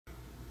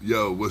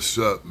Yo, what's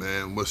up,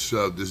 man? What's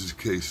up? This is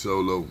K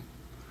Solo,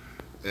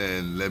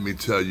 and let me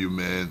tell you,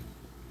 man,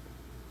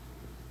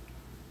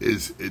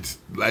 it's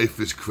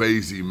life is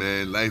crazy,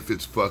 man. Life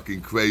is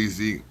fucking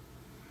crazy.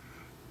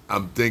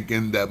 I'm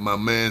thinking that my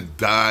man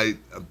died.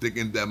 I'm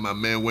thinking that my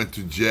man went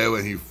to jail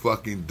and he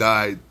fucking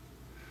died,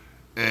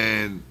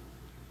 and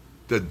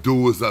the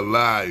dude is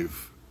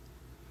alive.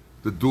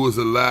 The dude is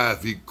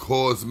alive. He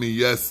called me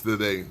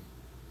yesterday.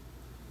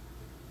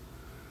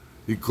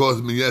 He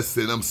called me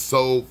yesterday, and I'm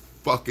so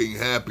fucking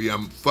happy.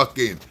 I'm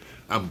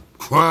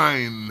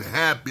crying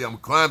happy. I'm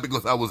crying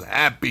because I was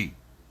happy.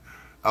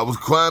 I was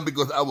crying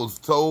because I was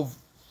so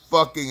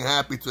fucking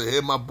happy to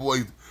hear my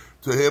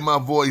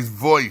boy's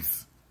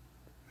voice.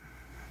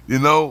 You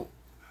know,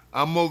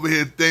 I'm over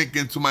here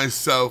thinking to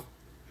myself,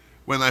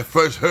 when I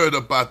first heard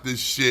about this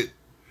shit,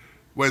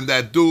 when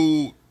that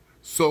dude,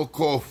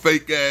 so-called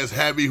fake-ass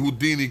Harry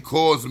Houdini,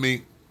 calls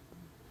me,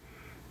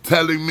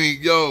 telling me,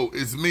 yo,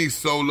 it's me,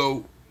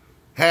 Solo,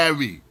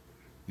 Harry.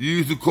 You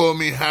used to call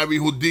me Harry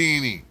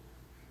Houdini.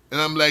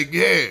 And I'm like,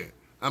 yeah.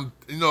 I'm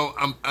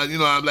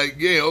like,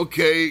 yeah,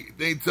 okay.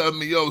 They tell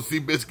me, yo,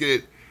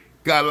 Seabiscuit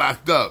got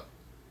locked up.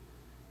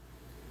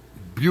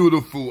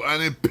 Beautiful. I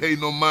didn't pay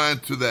no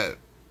mind to that.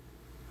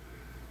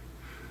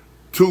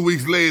 2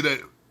 weeks later,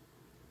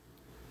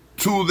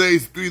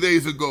 3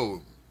 days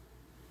ago,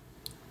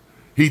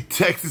 he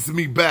texts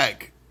me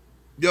back.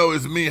 Yo,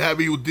 it's me,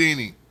 Harry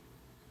Houdini.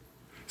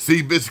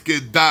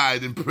 Seabiscuit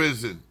died in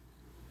prison.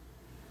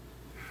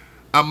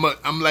 I'm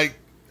like,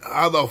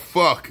 how the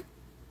fuck?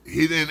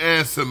 He didn't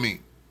answer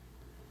me.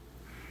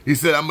 He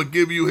said, I'm going to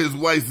give you his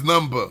wife's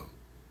number.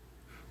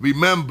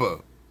 Remember,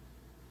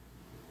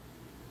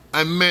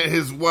 I met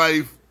his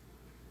wife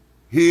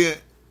here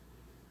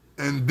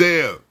and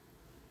there.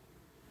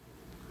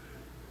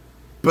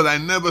 But I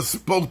never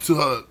spoke to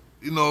her,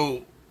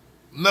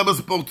 never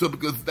spoke to her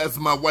because that's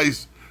my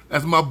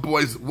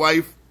boy's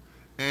wife.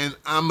 And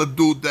I'm a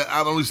dude that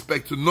I don't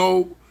respect to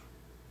no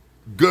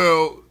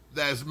girl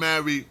that's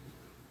married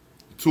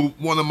to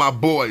one of my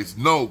boys.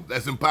 No,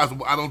 that's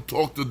impossible. I don't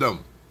talk to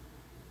them.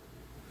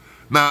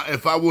 Now,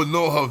 if I would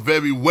know her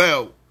very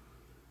well,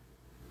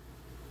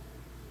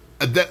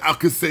 that I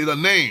could say the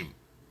name.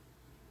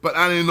 But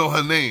I didn't know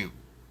her name.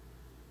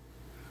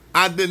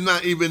 I did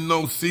not even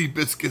know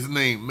Seabiscuit's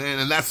name, man.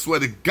 And I swear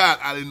to God,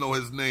 I didn't know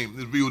his name,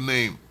 his real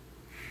name.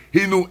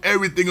 He knew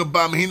everything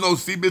about me. He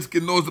knows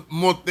Seabiscuit knows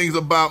more things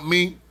about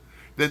me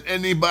than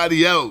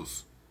anybody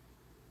else.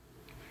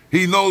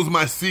 He knows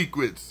my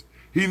secrets.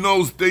 He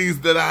knows things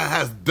that I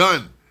has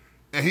done.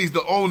 And he's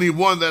the only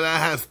one that I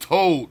has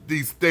told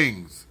these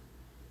things.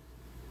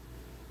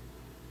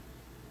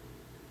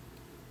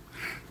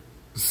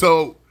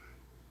 So,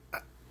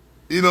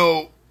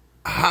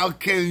 how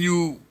can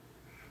you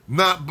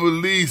not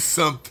believe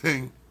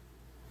something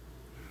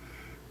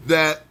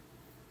that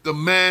the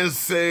man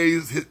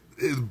says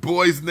his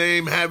boy's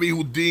name, Harry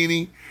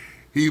Houdini?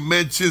 He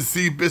mentioned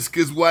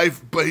Seabiscuit's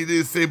wife, but he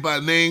didn't say by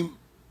name.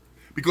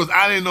 Because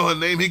I didn't know her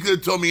name. He could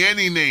have told me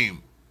any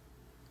name.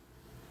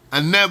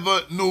 I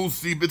never knew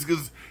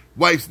Seabiscuit's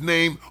wife's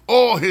name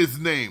or his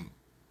name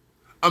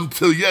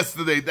until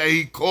yesterday that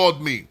he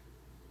called me.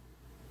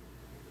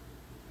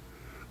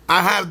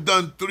 I have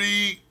done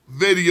 3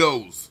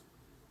 videos.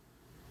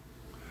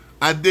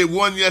 I did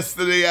one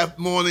yesterday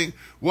morning,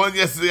 one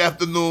yesterday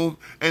afternoon,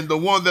 and the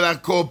one that I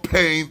called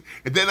Pain.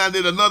 And then I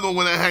did another one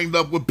when I hanged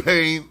up with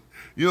Pain.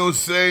 You know what I'm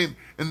saying?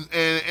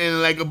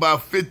 And like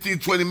about 15,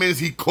 20 minutes,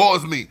 he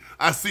calls me.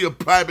 I see a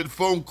private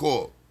phone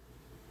call.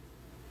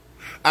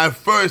 At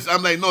first,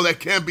 I'm like, no, that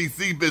can't be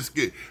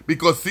Seabiscuit,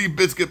 because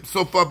Seabiscuit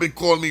so far been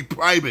calling me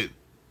private.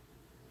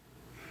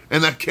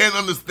 And I can't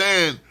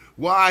understand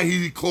why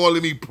he's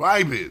calling me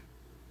private.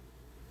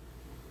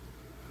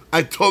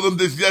 I told him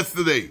this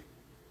yesterday.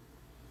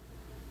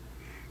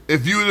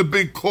 If you would have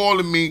been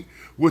calling me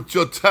with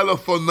your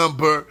telephone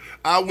number,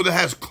 I would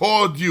have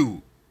called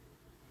you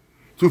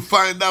to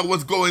find out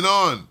what's going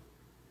on.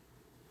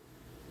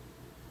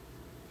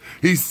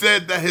 He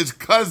said that his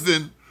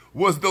cousin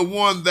was the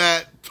one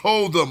that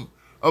told him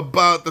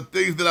about the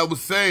things that I was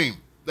saying,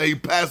 that he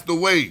passed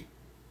away.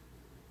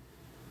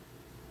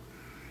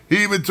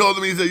 He even told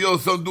him, he said, yo,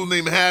 some dude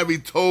named Harry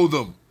told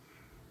him.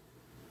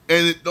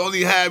 And the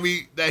only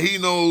Harry that he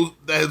knows,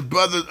 that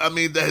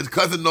his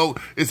cousin knows,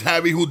 is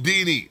Harry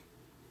Houdini.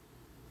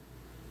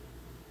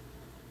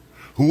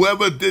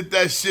 Whoever did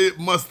that shit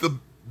must have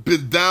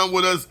been down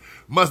with us,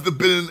 must have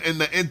been in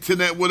the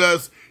internet with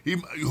us.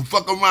 You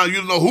fuck around, you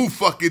don't know who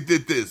fucking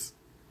did this.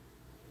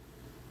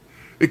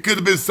 It could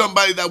have been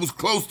somebody that was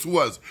close to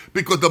us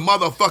because the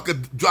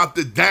motherfucker dropped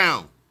it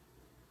down.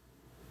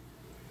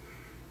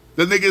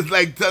 The niggas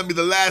like telling me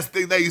the last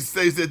thing that he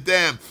said,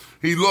 damn,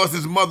 he lost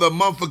his mother a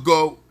month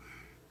ago.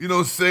 You know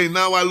what I'm saying?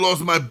 Now I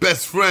lost my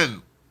best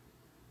friend.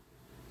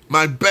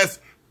 My best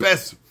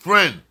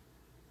friend.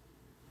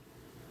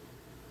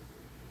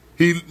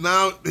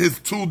 Now his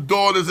 2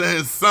 daughters and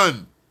his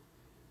son.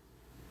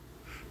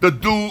 The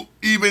dude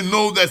even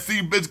know that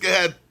Seabiscuit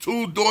had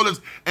 2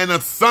 daughters and a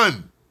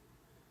son.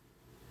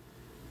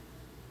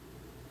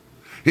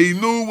 He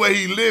knew where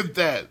he lived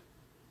at.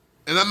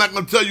 And I'm not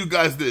going to tell you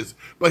guys this,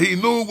 but he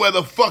knew where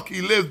the fuck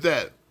he lived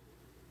at.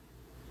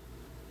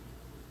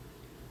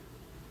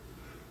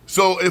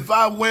 So if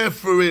I went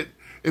for it,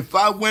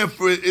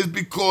 it's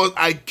because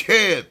I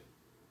cared.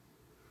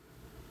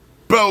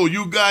 Bro,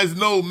 you guys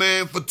know,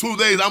 man, for 2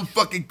 days I'm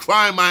fucking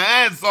crying my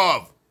ass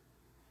off.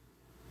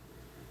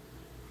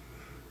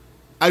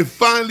 I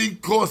finally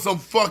caught some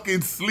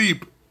fucking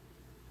sleep.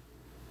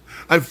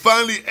 I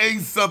finally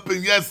ate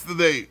something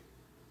yesterday.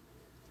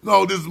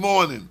 No, this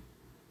morning.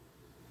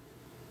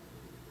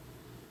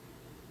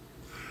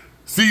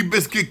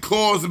 Seabiscuit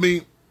calls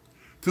me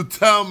to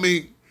tell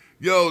me,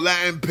 yo,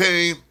 Latin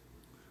Pain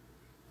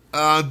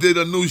did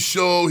a new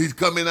show. He's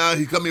coming out.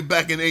 He's coming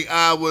back in 8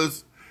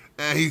 hours.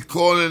 And he's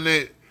calling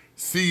it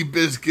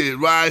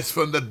Seabiscuit, Rise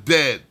from the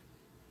Dead.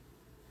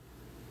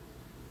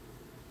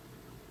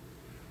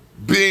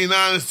 Being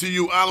honest to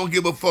you, I don't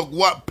give a fuck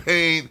what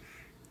Pain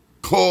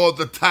called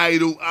the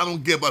title. I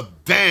don't give a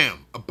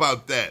damn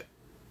about that.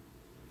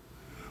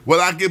 What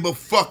I give a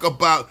fuck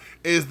about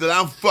is that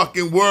I'm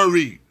fucking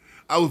worried.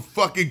 I was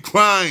fucking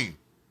crying.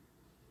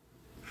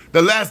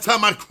 The last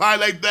time I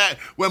cried like that,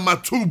 when my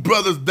 2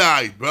 brothers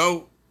died,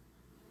 bro.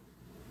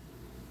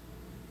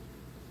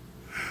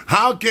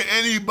 How can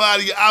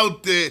anybody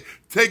out there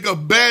take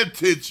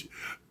advantage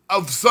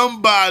of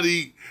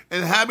somebody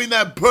and having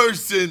that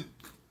person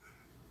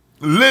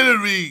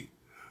literally,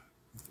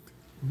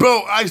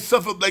 bro, I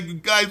suffer, like you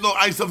guys know,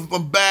 I suffer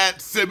from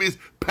bad, serious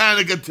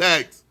panic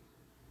attacks,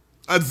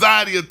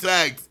 anxiety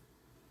attacks.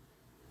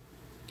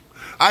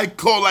 I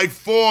called like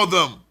 4 of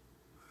them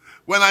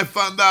when I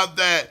found out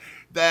that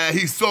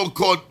he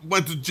so-called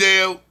went to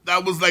jail.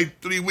 That was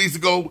like 3 weeks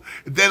ago.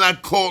 Then I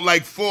called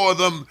like 4 of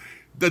them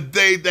the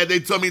day that they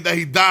told me that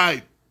he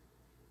died.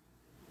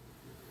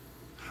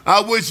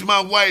 I wish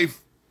my wife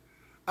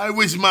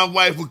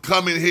would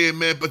come in here,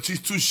 man, but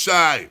she's too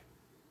shy.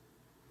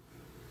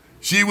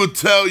 She would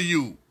tell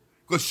you,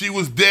 because she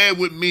was there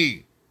with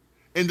me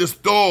in the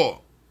store.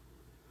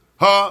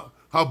 Her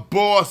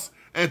boss,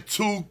 and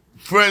 2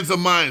 friends of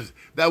mine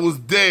that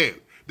was there.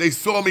 They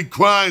saw me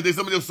crying. They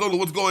said, yo, Solo,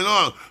 what's going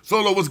on?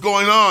 Solo, what's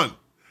going on?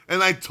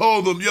 And I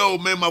told them, yo,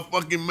 man, my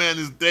fucking man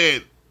is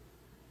dead.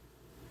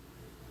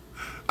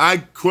 I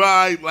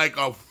cried like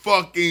a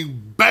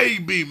fucking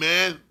baby,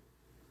 man.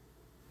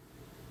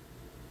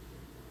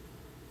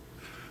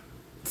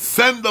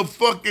 Send the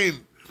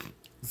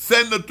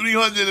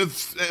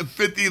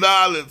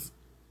 $350.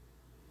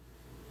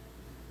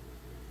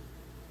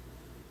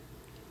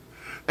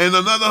 And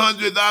another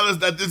 $100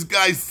 that this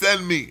guy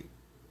sent me.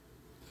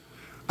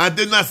 I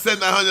did not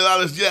send that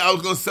 $100 yet. I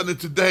was going to send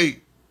it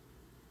today.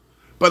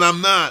 But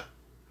I'm not.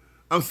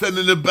 I'm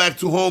sending it back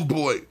to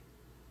homeboy.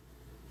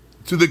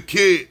 To the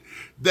kid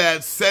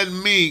that sent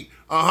me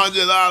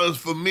 $100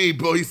 for me,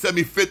 bro. He sent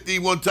me 50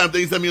 one time,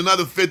 then he sent me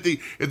another 50,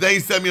 and then he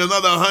sent me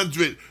another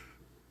 100.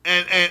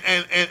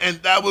 And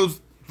that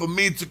was for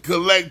me to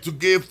collect, to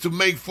give, to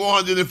make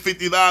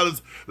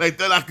 $450. Like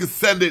that I could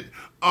send it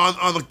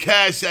on a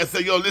Cash App.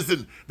 Say, yo,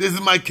 listen, this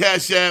is my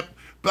Cash App,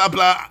 blah,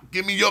 blah.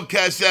 Give me your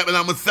Cash App and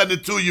I'm going to send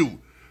it to you.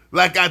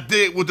 Like I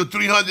did with the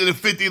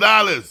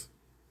 $350.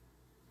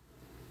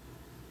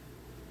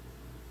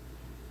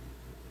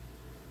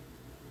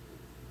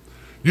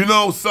 You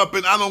know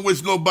something? I don't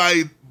wish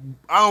nobody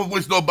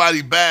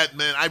bad,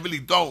 man. I really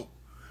don't.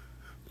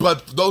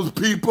 But those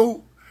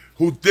people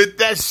who did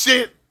that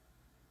shit,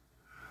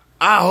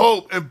 I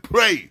hope and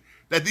pray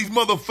that these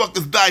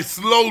motherfuckers die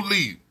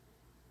slowly.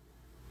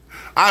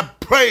 I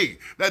pray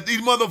that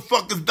these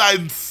motherfuckers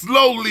die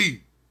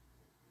slowly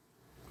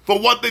for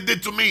what they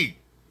did to me.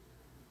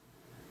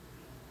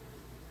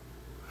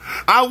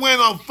 I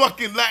went on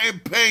fucking Latin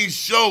Pain's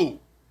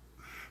show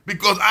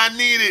because I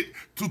needed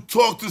to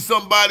talk to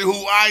somebody who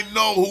I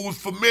know, who was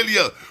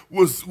familiar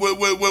with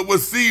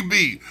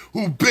CB,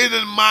 who been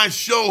in my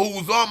show, who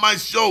was on my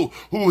show,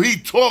 who he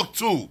talked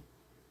to.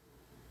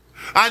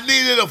 I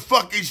needed a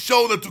fucking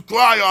shoulder to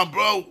cry on,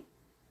 bro.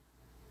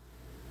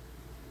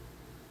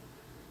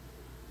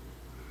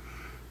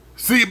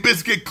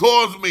 Seabiscuit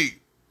calls me.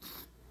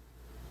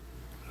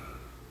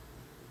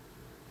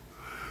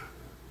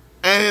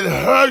 And it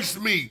hurts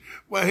me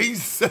when he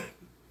said,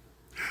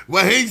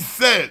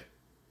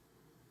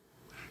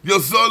 yo,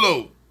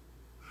 Solo,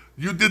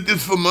 you did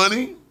this for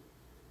money?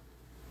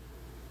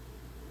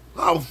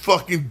 How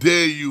fucking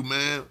dare you,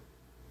 man?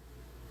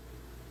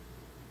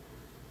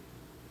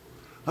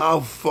 How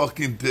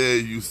fucking dare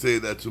you say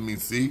that to me,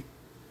 see?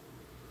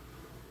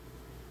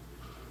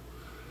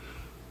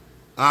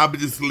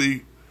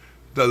 Obviously,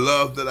 the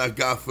love that I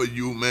got for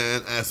you,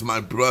 man, as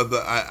my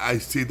brother, I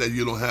see that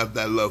you don't have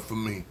that love for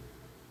me.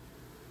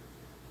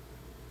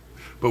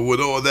 But with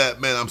all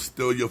that, man, I'm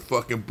still your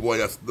fucking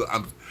boy.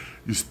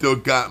 You still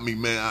got me,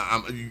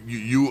 man.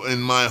 You in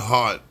my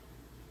heart.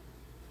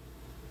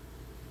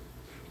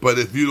 But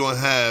if you don't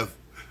have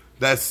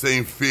that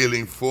same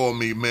feeling for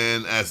me,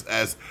 man,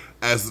 as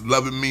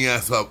loving me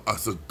as a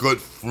good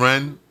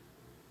friend,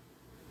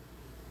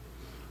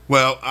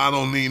 well, I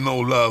don't need no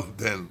love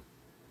then.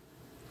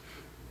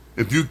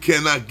 If you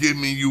cannot give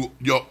me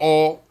your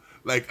all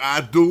like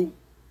I do,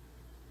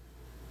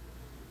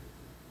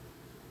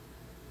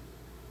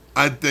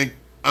 I think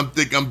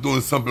I'm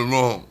doing something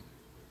wrong.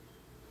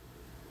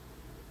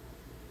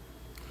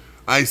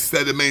 I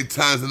said it many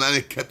times and I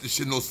didn't keep this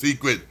shit no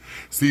secret.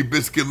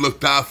 Seabiscuit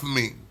looked out for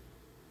me.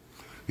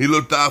 He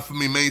looked out for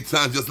me many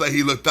times just like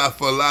he looked out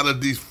for a lot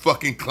of these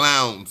fucking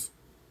clowns.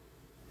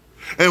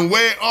 And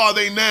where are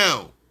they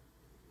now?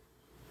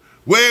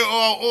 Where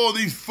are all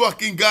these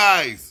fucking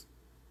guys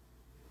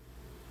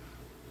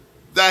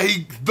that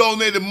he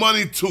donated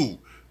money to?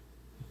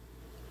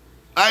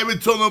 I even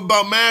told him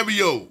about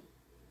Mario.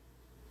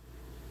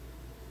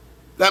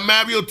 That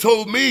Mario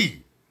told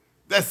me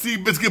that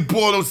Seabiscuit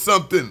bought him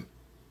something.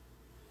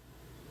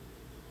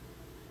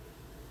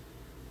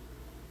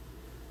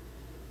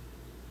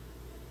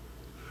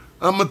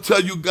 I'm going to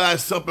tell you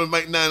guys something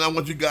right now, and I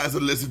want you guys to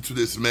listen to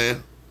this,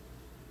 man.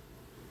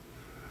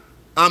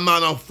 I'm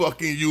not on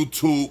fucking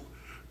YouTube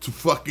to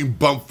fucking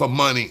bump for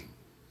money.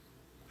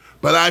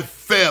 But I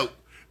felt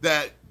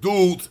that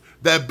dudes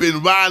that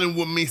been riding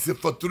with me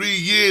for 3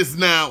 years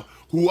now,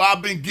 who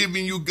I've been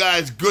giving you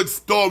guys good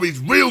stories,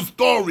 real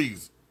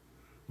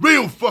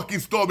fucking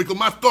stories, because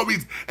my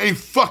stories ain't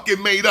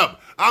fucking made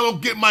up. I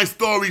don't get my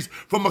stories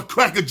from a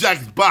Cracker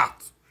Jack's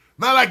box.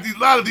 Not like a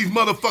lot of these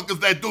motherfuckers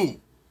that do.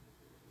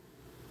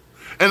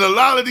 And a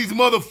lot of these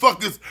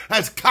motherfuckers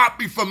has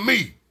copied from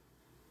me.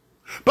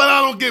 But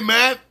I don't get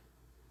mad.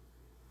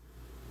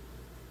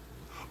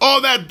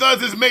 All that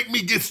does is make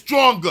me get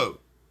stronger.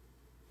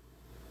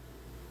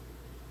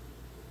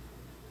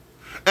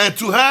 And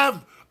to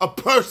have a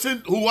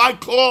person who I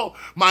call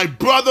my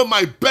brother,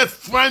 my best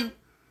friend,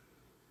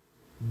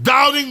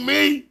 doubting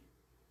me.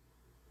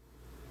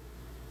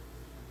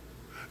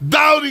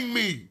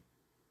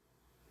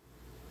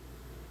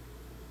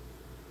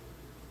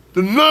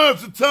 The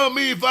nerve to tell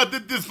me if I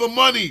did this for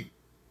money.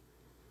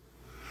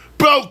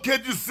 Bro,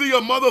 can't you see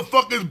a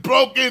motherfucker's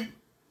broken?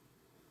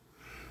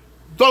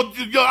 Don't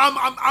you, yo,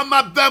 I'm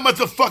not that much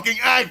a fucking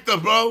actor,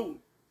 bro.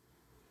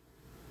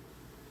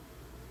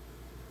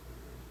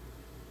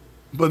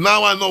 But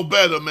now I know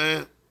better,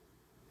 man.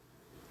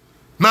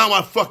 Now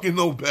I fucking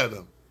know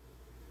better.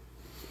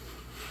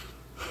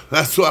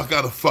 That's what I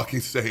gotta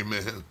fucking say,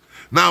 man.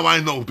 Now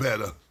I know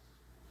better.